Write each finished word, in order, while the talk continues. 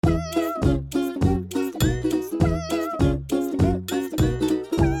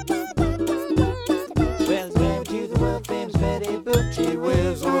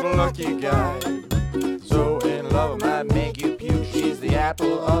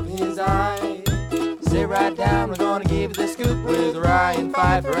of his eye. Sit right down, we're gonna give you the scoop with Ryan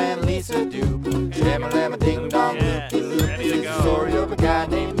Pfeiffer and Lisa Doop. Shama-lama ding-dong, loop-de-loop. Ready to This is go. the story of a guy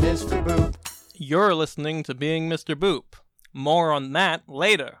named Mr. Boop. You're listening to Being Mr. Boop. More on that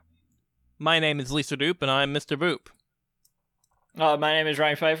later. My name is Lisa Doop, and I'm Mr. Boop. My name is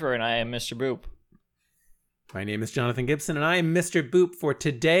Ryan Pfeiffer, and I am Mr. Boop. My name is Jonathan Gibson, and I am Mr. Boop for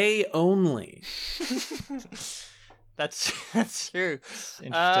today only. That's true.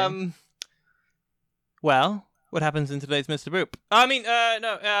 Interesting. Well, what happens in today's Mr. Boop?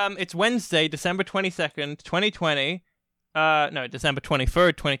 It's Wednesday, December 22nd, 2020. December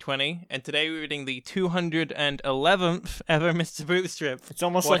 23rd, 2020. And today we're reading the 211th ever Mr. Boop strip. It's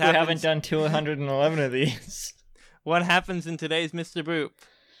almost What like we happens- haven't done 211 of these. What happens in today's Mr. Boop?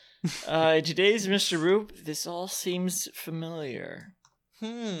 Today's Mr. Boop, this all seems familiar.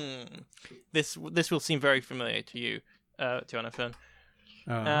 This will seem very familiar to you, Jonathan.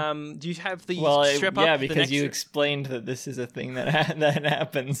 Do you have the strip up? Yeah, the because next you strip? explained that this is a thing that that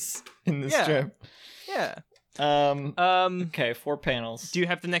happens in the Yeah. strip. Yeah. Okay, 4 panels. Do you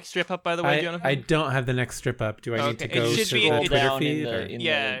have the next strip up, by the way, Jonathan? I don't have the next strip up. Do I need to Okay, go it to should be- the it's Twitter down feed?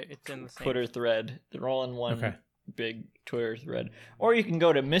 It's in the same. Twitter thread. They're all in one Okay. big Twitter thread. Or you can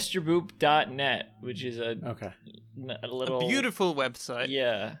go to MrBoop.net, which is a little A beautiful website.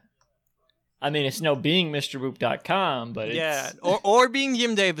 Yeah. I mean, it's no being MrBoop.com, but it's... Yeah, or being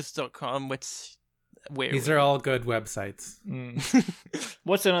JimDavis.com, which These are all good websites.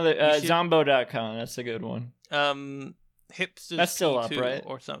 What's another? You should- Zombo.com. That's a good one. Hipsters That's still up, P2 right?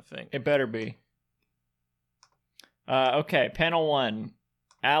 or something. It better be. Okay, panel 1.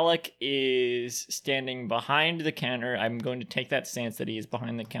 Alec is standing behind the counter. I'm going to take that stance that he is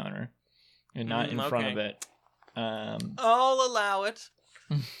behind the counter and not in front of it. I'll allow it.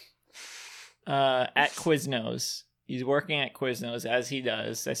 At Quiznos. He's working at Quiznos, as he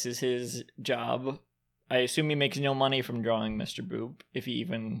does. This is his job. I assume he makes no money from drawing Mr. Boop, if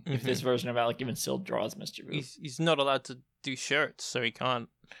this version of Alec even still draws Mr. Boop. He's not allowed to do shirts, so he can't.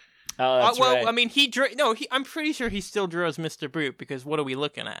 Oh, that's right. I mean, I'm pretty sure he still draws Mr. Boop, because what are we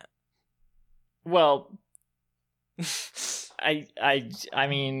looking at? Well, I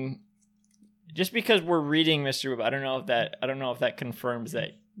mean, just because we're reading Mr. Boop, I don't know if that confirms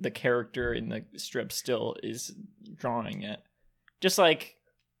that the character in the strip still is drawing it. Just like,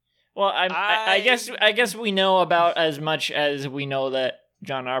 well, I guess we know about as much as we know that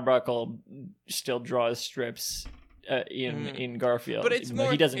John Arbuckle still draws strips in Garfield. But it's even though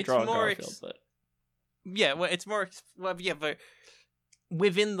more- he doesn't it's draw more Garfield, but Yeah, well, it's more. Well, yeah, but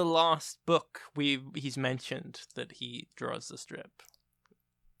within the last book, he's mentioned that he draws the strip.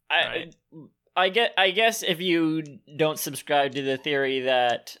 Right. I guess if you don't subscribe to the theory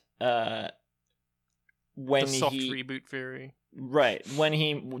that when The soft he reboot theory. right when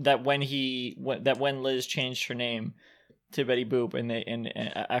Liz changed her name to Betty Boop and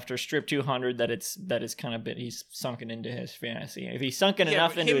after strip 200 that is kind of he's sunken into his fantasy. If he's sunken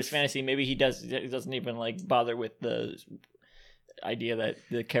enough into his fantasy, maybe he doesn't even like bother with the idea that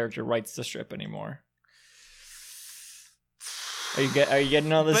the character writes the strip anymore. Are you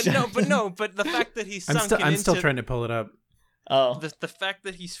getting all this? But the fact that he's sunken I'm still into trying to pull it up. Oh, the fact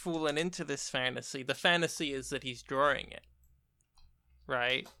that he's fallen into this fantasy. The fantasy is that he's drawing it,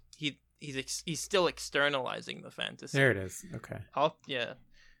 right? He's still externalizing the fantasy. There it is. Okay. Yeah.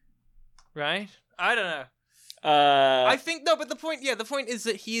 Right? I don't know. I I think no, but the point is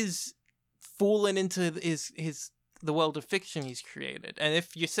that he is fallen into the world of fiction he's created. And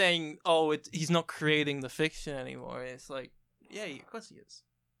if you're saying, he's not creating the fiction anymore, it's like, yeah, of course he is.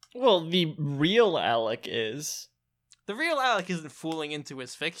 well, the real Alec is. The real Alec isn't falling into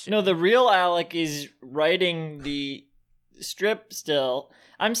his fiction. No, the real Alec is writing the strip still.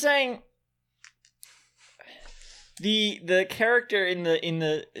 I'm saying the character in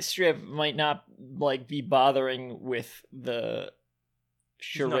the strip might not like be bothering with the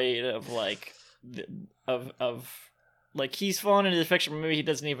charade of like like he's fallen into the fiction. Maybe he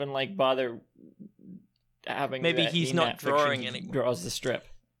doesn't even like bother having. Maybe that he's in not that fiction, drawing he anymore. Draws the strip.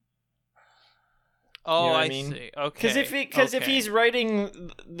 Oh, You know what I I mean? see. Okay. Because if he's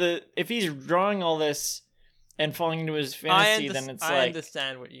writing if he's drawing all this and falling into his fantasy, then it's I like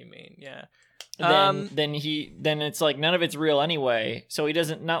understand what you mean. Yeah. then it's like none of it's real anyway. So he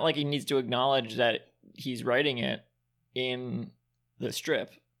doesn't, not like he needs to acknowledge that he's writing it in the strip.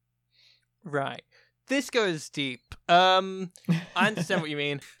 Right. This goes deep. I understand what you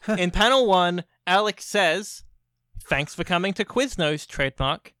mean. In panel 1, Alex says, "Thanks for coming to Quiznos,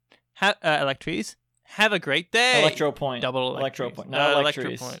 trademark. Electries. Have a great day." Electropoint. Double Electropoint. Electries. Not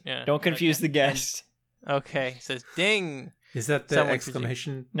Electries. Electropoint, yeah. Don't confuse the guest. Okay. Says, "Ding. Is that the Someone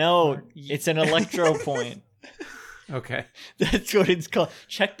exclamation? No, it's an electro point. Okay. That's what it's called.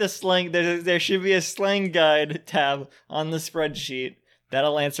 Check the slang. There should be a slang guide tab on the spreadsheet.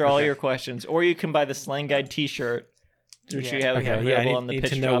 That'll answer all your questions. Or you can buy the slang guide T-shirt, which we have available on the need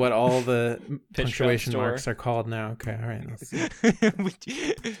Pitch to know Drop. what all the Pitch punctuation Drop marks store. are called now. Okay, all right. Let's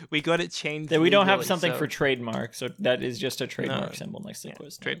see. we got it changed. We don't have legally, something so- for trademark, so that is just a trademark No. symbol next to the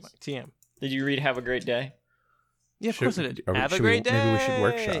quiz. Trademark. TM. Did you read "Have a Great Day"? Yeah, of course I did. Have a should great day. Maybe we should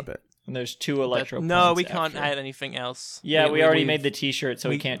workshop it. And there's 2 electro. No, points we can't after. add anything else. Yeah, we already we've- made the T-shirt, so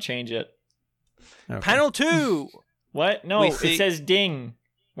we we- can't change it. Okay. Panel 2. What? No, We it see- says ding.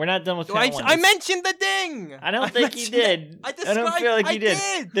 We're not done with I, panel 1. I mentioned the ding. I don't think you did. I don't feel like you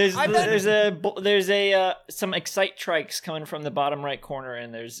did. There's I some excite trikes coming from the bottom right corner,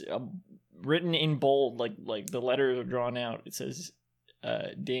 and there's written in bold, like the letters are drawn out. It says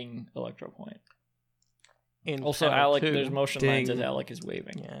ding electro point. In Also, panel Alec, 2. there's motion lines as Ding. Alec is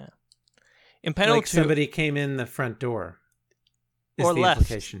waving. Yeah. In panel Like 2, somebody came in the front door. Is Or the left.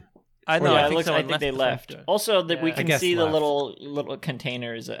 implication. I Oh, know. yeah, I it think looks. I someone think they the front left. door. Also, that we Yeah. I can guess see the left. little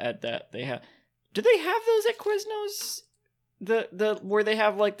containers at that they have. Do they have those at Quiznos? The where they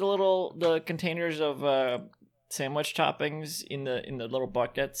have like the containers of sandwich toppings in the little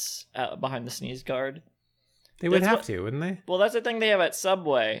buckets behind the sneeze guard. They would That's have what- to, wouldn't they? Well, that's the thing they have at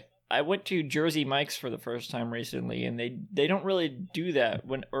Subway. I went to Jersey Mike's for the first time recently, and they don't really do that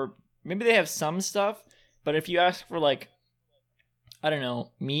or maybe they have some stuff, but if you ask for like, I don't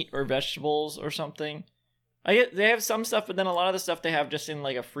know, meat or vegetables or something, they have some stuff, but then a lot of the stuff they have just in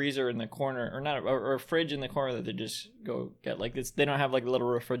like a freezer in the corner, or a fridge in the corner that they just go get. Like this, they don't have like a little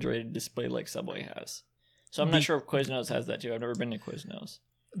refrigerated display like Subway has. So I'm not sure if Quiznos has that too. I've never been to Quiznos.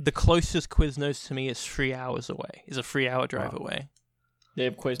 The closest Quiznos to me is 3 hours away. Is a 3-hour drive Wow. away. They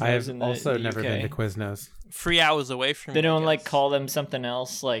have Quiznos I have in the also the never UK. been to Quiznos. 3 hours away from They me, I don't like guess. call them something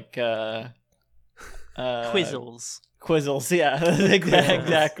else like Quizzles. Quizzles, yeah.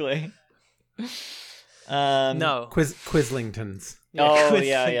 Exactly. No. Quizlingtons. Oh Quiz-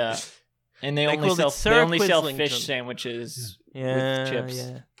 yeah. And they They only called it sell Sir fish Quizlington. sandwiches Yeah, with chips.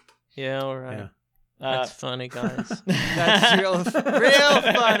 yeah. Yeah, all right. Yeah. That's funny, guys. That's real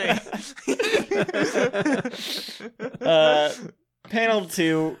funny. Panel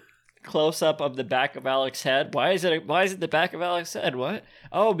 2, close up of the back of Alex's head. Why is it the back of Alex's head? What?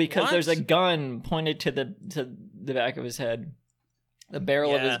 Oh, because What? there's a gun pointed to the back of his head. The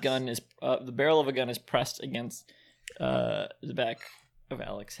barrel of his Yes. gun is the barrel of a gun is pressed against the back of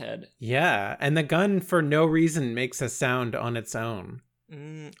Alex's head. Yeah, and the gun for no reason makes a sound on its own.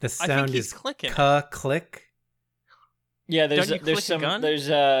 The I sound think he's is clicking. click. Yeah, Don't you click a gun? there's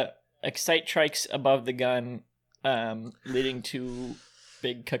excite trikes above the gun, leading to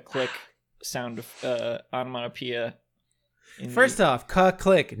big click sound of onomatopoeia. First off,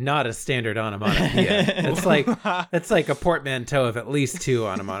 click, not a standard onomatopoeia. It's like a portmanteau of at least 2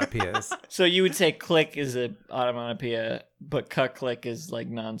 onomatopoeias. So you would say click is a onomatopoeia, but click is like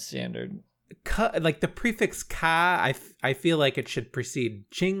non-standard. Like the prefix ka, I feel like it should precede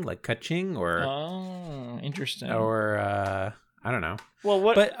ching, like ka-ching, or Oh, interesting. I don't know. Well,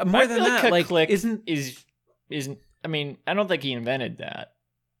 what? But more I than feel that, like, click isn't- is I mean, I don't think he invented that.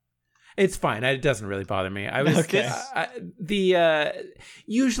 It's fine. It doesn't really bother me. I was Okay.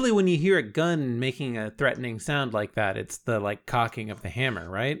 usually when you hear a gun making a threatening sound like that, it's the like cocking of the hammer,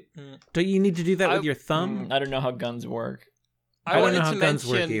 right? Mm. Don't you need to do that with your thumb? I don't know how guns work. I don't wanted know how to guns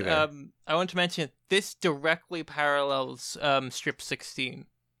work mention, either. I want to mention this directly parallels strip 16,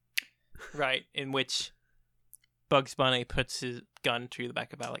 right? In which Bugs Bunny puts his gun through the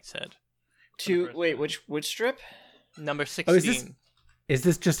back of Alex's head. Wait, which strip? Number Oh, 16. Is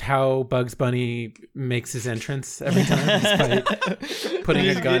this just how Bugs Bunny makes his entrance every time? Just by putting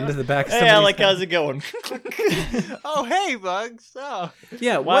a gun to the back of Hey, somebody's Alec, head? how's it going? Oh, hey, Bugs. Oh.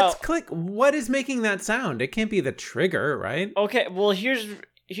 Yeah, Wow. what's click? What is making that sound? It can't be the trigger, right? Okay, well here's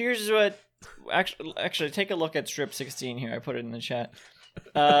what actually take a look at strip 16 here. I put it in the chat.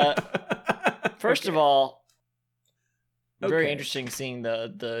 First of all, very Okay. interesting seeing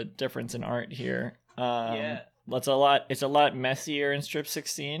the difference in art here. Yeah. It's a lot messier in strip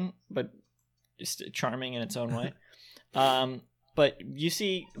 16, but just charming in its own way. But you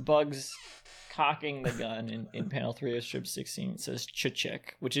see Bugs cocking the gun in panel 3 of strip 16. It says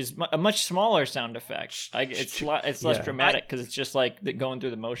ch-chick, which is a much smaller sound effect. It's less Yeah. dramatic because it's just like going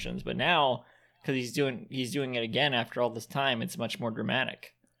through the motions. But now, because he's doing it again after all this time, it's much more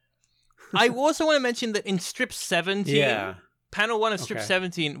dramatic. I also want to mention that in strip 17, Yeah. panel 1 of strip Okay.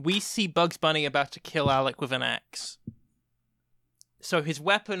 17, we see Bugs Bunny about to kill Alec with an axe. so his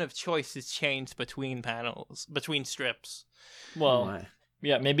weapon of choice is changed between strips. Well, my.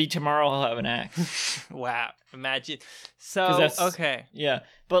 yeah, maybe tomorrow I'll have an axe. Wow, imagine. 'Cause So that's- okay, Yeah,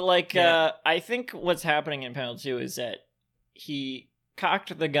 but like, Yeah. I think what's happening in panel 2 is that he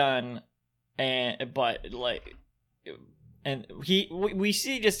cocked the gun, we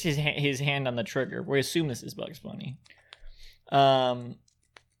see just his hand on the trigger. We assume this is Bugs Bunny.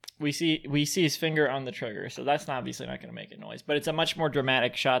 We see his finger on the trigger, so that's obviously not going to make a noise. But it's a much more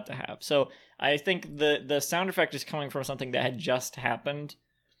dramatic shot to have. So I think the sound effect is coming from something that had just happened.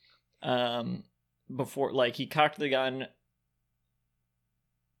 Before, like, he cocked the gun,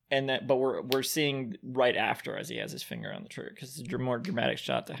 but we're seeing right after as he has his finger on the trigger because it's a more dramatic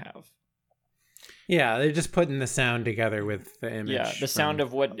shot to have. Yeah, they're just putting the sound together with the image. Yeah, the sound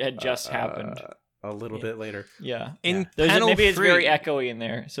of what had just happened. A little bit later. Yeah. in There's panel maybe it's 3, very echoey in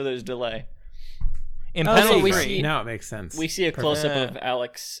there, so there's delay. in Oh, panel so we 3, see- Now it makes sense. We see a close up Yeah. of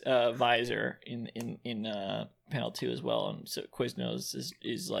Alex visor in panel 2 as well, and so Quiznos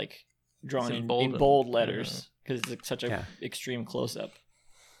is like drawn It's in emboldened. bold letters because it's like such a Yeah. extreme close up.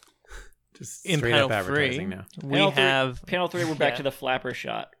 Just in straight panel up 3, advertising now. we Panel 3 have Panel 3, we're back Yeah. to the flapper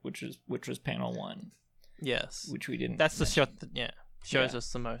shot, which was panel 1, yes. which we didn't. That's the mention. shot that shows Yeah.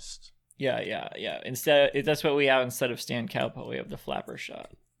 us the most. Yeah. That's what we have instead of Stan Cowpo. We have the flapper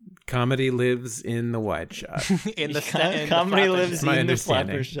shot. Comedy lives in the wide shot. in the Comedy flapper lives shot. My in the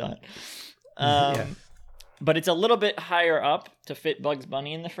flapper understanding. shot. Yeah. But it's a little bit higher up to fit Bugs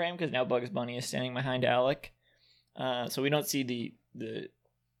Bunny in the frame because now Bugs Bunny is standing behind Alec. So we don't see the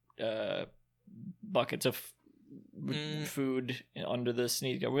buckets of food under the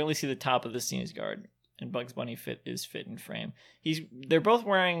sneeze guard. We only see the top of the sneeze guard, and Bugs Bunny is fit in frame. They're both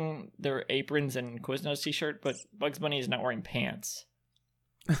wearing their aprons and Quiznos t-shirt, but Bugs Bunny is not wearing pants.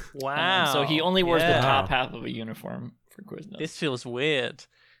 Wow. So he only wears yeah. the top half of a uniform for Quiznos. This feels weird.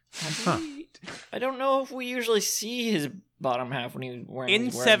 I don't know if we usually see his bottom half when he's wearing. In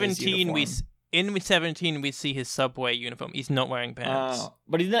his 17, uniform. we see his Subway uniform. He's not wearing pants.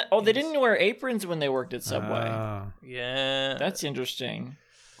 But he's not. Oh, they didn't wear aprons when they worked at Subway. Yeah. That's interesting.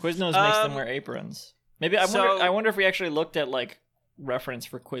 Quiznos makes them wear aprons. Maybe I wonder if we actually looked at like reference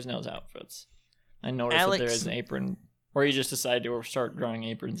for Quiznos outfits. I noticed that there is an apron, or you just decided to start drawing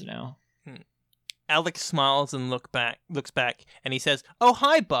aprons now. Alex smiles and looks back, and he says, "Oh,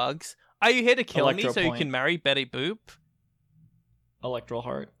 hi, Bugs. Are you here to kill me Electro so you point. can marry Betty Boop?" Electoral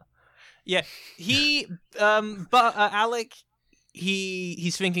heart. Yeah, but Alec,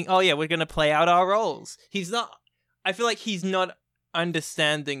 he's thinking, "Oh yeah, we're gonna play out our roles." He's not. I feel like he's not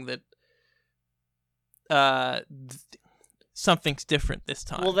understanding that. Something's different this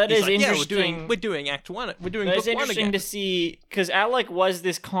time. Well, that He's is like, interesting. Yeah, we're doing Act 1. We're doing That's Book 1 interesting again. to see because Alec was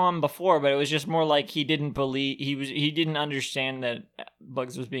this calm before, but it was just more like he didn't believe he didn't understand that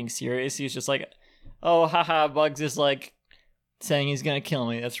Bugs was being serious. He was just like, "Oh, haha, Bugs is like saying he's gonna kill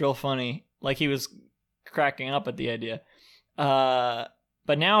me. That's real funny." Like he was cracking up at the idea.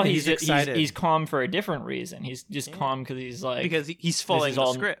 But now He's excited. He's calm for a different reason. He's just calm because he's like because he's this following is the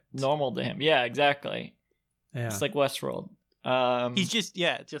all script. normal to him. Yeah, exactly. Yeah. It's like Westworld. He's just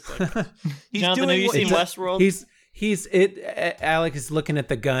like he's Jonathan, doing have you what seen he- Westworld? Alec is looking at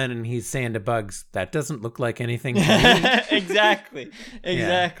the gun and he's saying to Bugs, "That doesn't look like anything to me." exactly.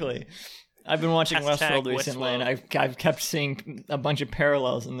 I've been watching Hashtag Westworld recently, and Westworld. I've kept seeing a bunch of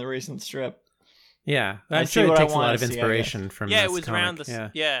parallels in the recent strip. Yeah. I I'm see sure it what I takes a lot wanna of see, I inspiration from Yeah, this it was comic. around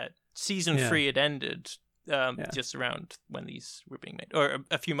the season Yeah. 3 had ended. Just around when these were being made, or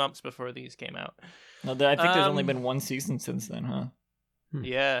a few months before these came out. No, I think there's only Um, been one season since then, huh?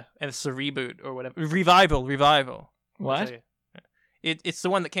 Yeah, and it's a reboot or whatever. Revival. What? So, it's the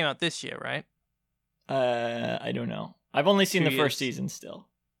one that came out this year, right? I don't know. I've only seen 2 the first years. season still.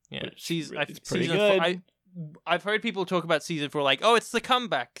 Yeah, But it's pretty season good. 4. I've heard people talk about season 4 like, oh, it's the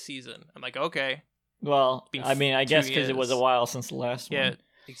comeback season. I'm like, okay, Well, Been I mean, I 2 guess because it was a years. while since the last yeah, one.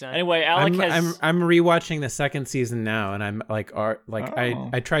 exactly. Anyway, Alec has. I'm rewatching the second season now, and I'm like, Oh.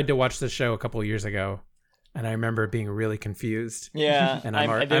 I tried to watch the show a couple years ago, and I remember being really confused. Yeah, And I'm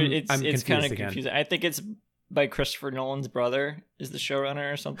I'm it's kind confused of again. confusing. I think it's by Christopher Nolan's brother is the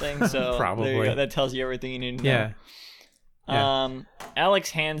showrunner or something. So Probably. there you go. That tells you everything you need to know. Yeah. Yeah.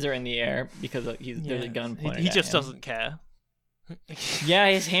 Alex's hands are in the air because there's a gun pointed He at just him. doesn't care. Yeah,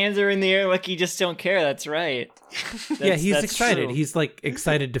 his hands are in the air like he just don't care. That's right. Yeah, he's that's excited. true. He's like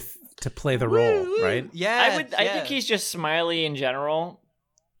excited to play the role, right? Yeah, I think he's just smiley in general.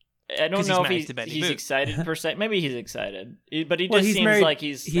 I don't 'Cause know he's married if to Betty he's Boop. excited per se. Maybe he's excited, but he Well, just he's seems married- like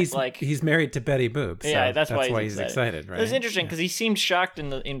he's like. he's married to Betty Boop. So Yeah, that's why he's excited, right? It was interesting because he seemed shocked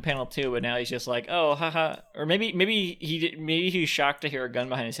in panel 2, but now he's just like, oh, haha. Or maybe he was shocked to hear a gun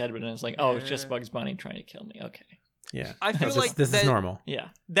behind his head, but then it's like, oh, it's just Bugs Bunny trying to kill me. Okay, Yeah, I feel like this is normal. yeah,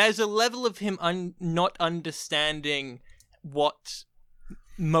 there's a level of him not understanding what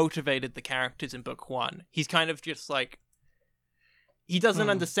motivated the characters in book 1. He's kind of just like, he doesn't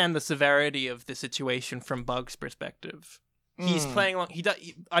understand the severity of the situation from Bug's perspective. He's playing along.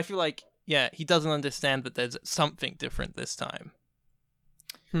 I feel like, he doesn't understand that there's something different this time.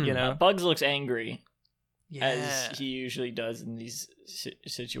 You know, Bugs looks angry. yeah. As he usually does in these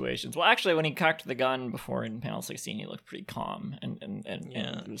situations. Well, actually, when he cocked the gun before in panel 16, he looked pretty calm and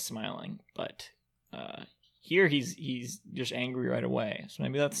was smiling. But here he's just angry right away. So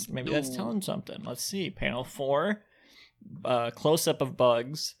maybe that's telling something. Let's see. Panel 4, close up of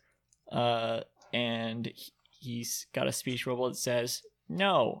Bugs, and he's got a speech bubble that says,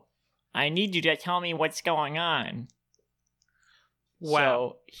 "No, I need you to tell me what's going on." Wow.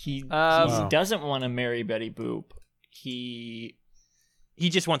 So he Wow. doesn't want to marry Betty Boop. He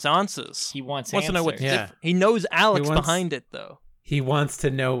just wants answers. He wants to know what's answers. Yeah. different. He knows Alex He wants- behind it, though. He wants to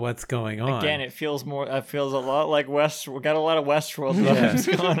know what's going on. Again, it feels a lot like West. We got a lot of Westworld Yeah.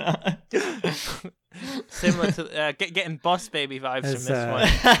 vibes going on. Similar to getting Boss Baby vibes As, from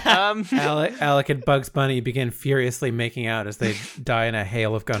this one. Alec and Bugs Bunny begin furiously making out as they die in a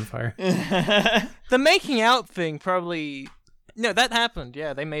hail of gunfire. The making out thing probably... No, that happened.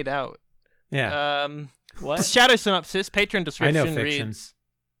 Yeah, they made out. Yeah, The What? shadow synopsis, Patreon description I know fiction. reads...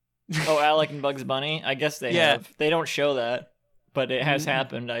 Oh, Alec and Bugs Bunny. I guess they Yeah. have. They don't show that, but it has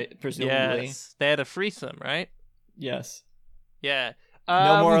happened. I presumably. Yes, they had a threesome, right? Yes. Yeah.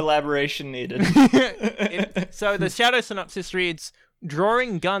 No more elaboration needed. So the shadow synopsis reads,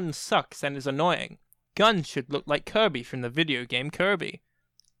 drawing Gun sucks and is annoying. Gun should look like Kirby from the video game Kirby.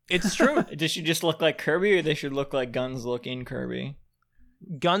 It's true. Does she just look like Kirby, or they should look like Guns looking Kirby?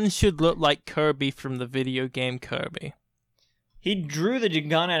 Gun should look like Kirby from the video game Kirby. He drew the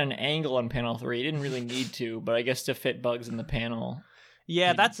gun at an angle on panel 3. He didn't really need to, but I guess to fit Bugs in the panel.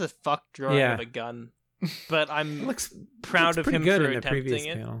 Yeah, that's a fuck drawing Yeah. of a gun. But it I'm looks proud of pretty him good for in the attempting previous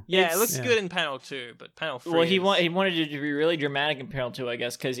it. panel. Yeah, it looks Yeah. good in panel 2, but panel 3 Well, he is... wanted it to be really dramatic in panel 2, I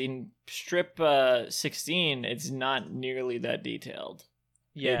guess, because in strip 16, it's not nearly that detailed.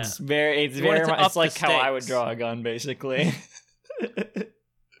 Yeah. It's very wanted to much, up it's like the how I would stakes. draw a gun, basically.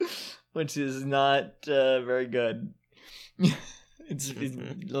 Which is not very good. It's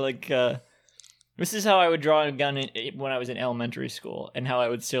like this is how I would draw a gun when I was in elementary school, and how I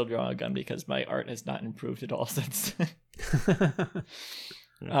would still draw a gun because my art has not improved at all since then.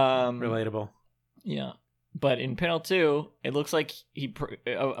 Relatable. Yeah, but in panel 2, it looks like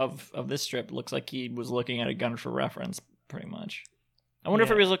of this strip, looks like he was looking at a gun for reference, pretty much. I wonder if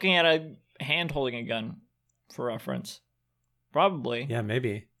he was looking at a hand holding a gun for reference. Probably. Yeah,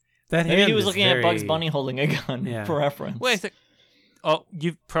 maybe. That Maybe he hand was is looking at Bugs very- Bunny holding a gun Yeah. for reference. Wait a sec. Oh,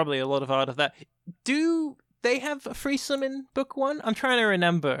 you've probably a lot of art of that. Do they have a threesome in book 1? I'm trying to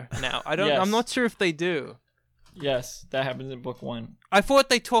remember now. I don't. Yes. I'm not sure if they do. Yes, that happens in book 1. I thought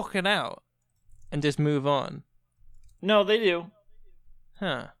they talk it out and just move on. No, they do.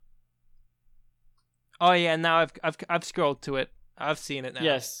 Huh. Oh yeah. Now I've scrolled to it. I've seen it now.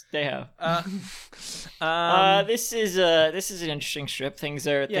 Yes, they have. Um, This is an interesting strip. Things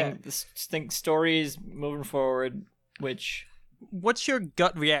are Yeah. stories moving forward, which What's your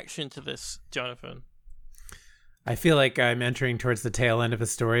gut reaction to this, Jonathan? I feel like I'm entering towards the tail end of a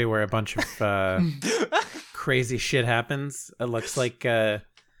story where a bunch of crazy shit happens. It looks like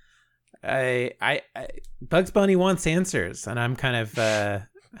I Bugs Bunny wants answers, and I'm kind of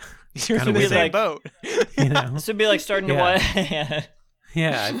You're Kinda in the weird. same Like- boat. you know this would be like starting to Yeah. watch. Yeah.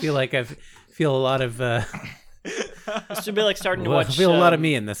 yeah. I feel like I feel a lot of This would be like starting to watch. I feel a lot of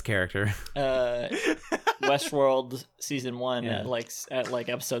me in this character. Westworld season 1 Yeah. at like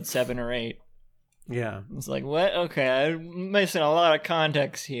episode 7 or 8. Yeah. It's like, what? Okay, I'm missing a lot of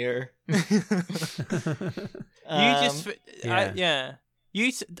context here. Yeah.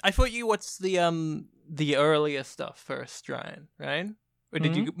 I thought you watched the earlier stuff first, Ryan, right? Or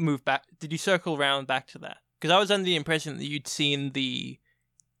did you move back? Did you circle around back to that? Because I was under the impression that you'd seen the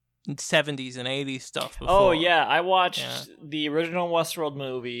 70s and 80s stuff before. Oh yeah, I watched the original Westworld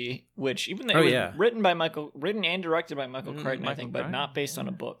movie, which even though it was written and directed by Michael Crichton, I Michael think, but Crichton, not based on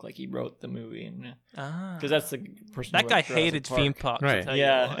a book. Like he wrote the movie, Ah. because that's the person. That who guy wrote Jurassic hated Park. theme parks. Right. I'll tell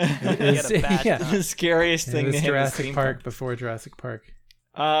Yeah. You what. He had a bad Yeah. time. The scariest It thing was to him is Jurassic theme Park before Jurassic Park.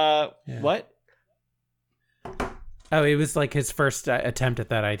 park. Yeah. What? Oh, it was like his first attempt at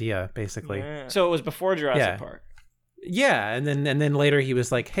that idea, basically. Yeah. So it was before Jurassic Yeah. Park. Yeah, and then later he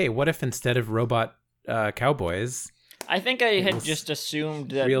was like, "Hey, what if instead of robot cowboys?" I think I had was just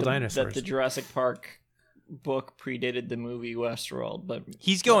assumed that real that dinosaurs. the Jurassic Park book predated the movie Westworld, but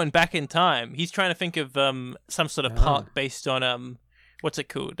He's going back in time. He's trying to think of some sort of park based on what's it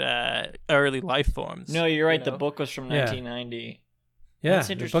called? Early life forms. no, you're right. you The know? book was from Yeah. 1990. Yeah, That's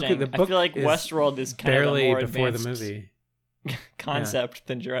interesting. The book I feel like is Westworld is kind barely of a more before the advanced movie. concept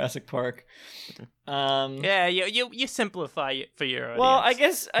than Jurassic Park. Yeah, you simplify it for your audience. Well, I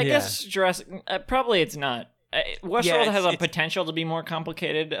guess Yeah. Jurassic. Probably it's not. Westworld it's- has a it's- potential to be more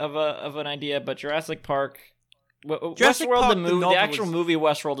complicated of an idea, but Jurassic Park, Jurassic Westworld, Park, the the movie, the novel actual is- movie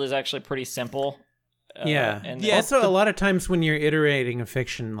Westworld is actually pretty simple. Yeah. and Yeah, Also, a lot of times when you're iterating a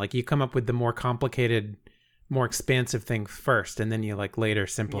fiction, like you come up with the more complicated, more expansive thing first, and then you like later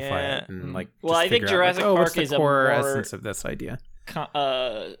simplify Yeah. it and like. Well, just I think figure out, Jurassic like, what's Park the is a core more- essence of this idea.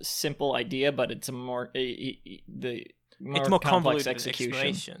 simple idea, but it's a more the it's more complex convoluted execution.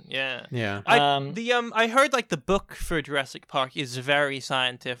 explanation. Yeah. Yeah. I heard like the book for Jurassic Park is very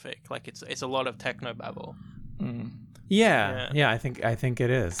scientific. Like it's a lot of technobabble. Mm. Yeah. I think it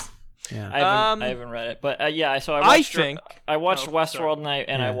is. Yeah. I haven't read it, but yeah. So I watched. I watched Oh, Westworld sorry.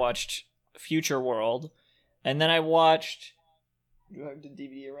 and I Yeah. watched Future World, and then I watched. Do I have the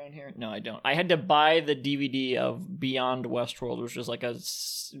DVD around here? No, I don't. I had to buy the DVD of Beyond Westworld, which was like a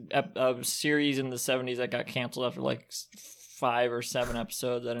series in the 70s that got canceled after like 5 or 7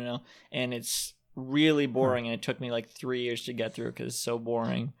 episodes. I don't know, and it's really boring, and it took me like 3 years to get through because it's so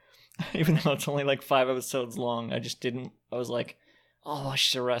boring. Even though it's only like 5 episodes long, I just didn't. I was like, I'll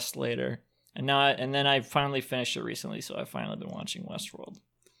watch the rest later. And then I finally finished it recently, so I've finally been watching Westworld.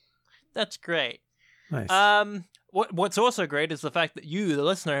 That's great. Nice. What's also great is the fact that you, the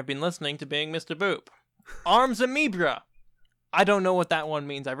listener, have been listening to Being Mr. Boop. Arms Amoeba. I don't know what that one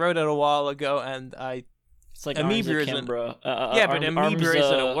means. I wrote it a while ago, and It's like Amoeba Arms isn't- Akimbo. yeah, but amoeba Arms,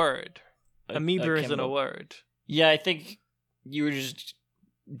 isn't a word. a- Amoeba isn't akimbo. a word. Yeah, I think you were just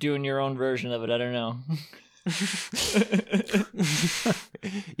doing your own version of it. I don't know.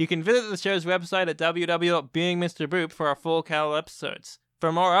 You can visit the show's website at www.beingmrboop for our full catalog episodes.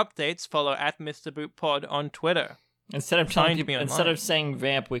 For more updates, follow at Mr. Boop Pod on Twitter. Instead of telling Find people, me instead online. of saying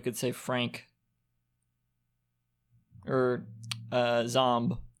vamp, we could say Frank or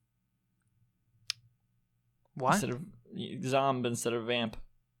Zomb What? instead of Zomb instead of vamp.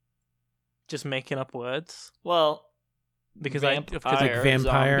 Just making up words? Well, Because vampire, like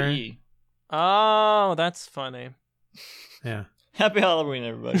vampire. zombie. Oh, that's funny. Yeah. Happy Halloween,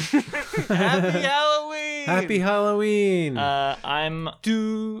 everybody. Happy Halloween! Happy Halloween. I'm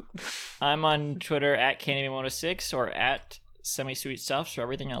Do on Twitter at Candyman106 or at Semi-Sweet Stuffs for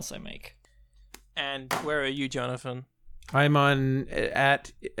everything else I make. And where are you, Jonathan? I'm on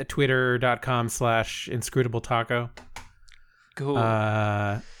at twitter.com/inscrutabletacos. Cool.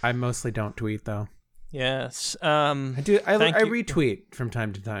 I mostly don't tweet though. Yes. I do. I Thank you. retweet from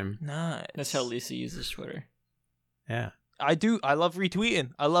time to time. Nice. That's how Lisa uses Twitter. Yeah. I do. I love retweeting.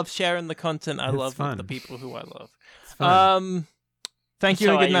 I love sharing the content I It's love fun. with the people who I love. It's fun. Thank That's you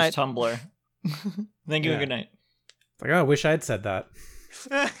how and good I night. use Tumblr. Thank you and Yeah. good night. It's like, oh, I wish I'd said that.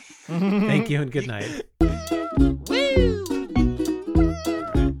 Thank you and good night. Woo!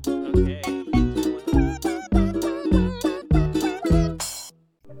 Okay.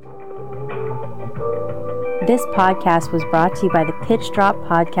 This podcast was brought to you by the Pitch Drop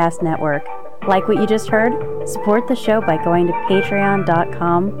Podcast Network. Like what you just heard? Support the show by going to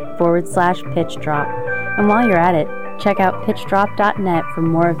patreon.com/pitch drop. And while you're at it, check out pitchdrop.net for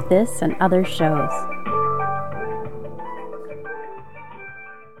more of this and other shows.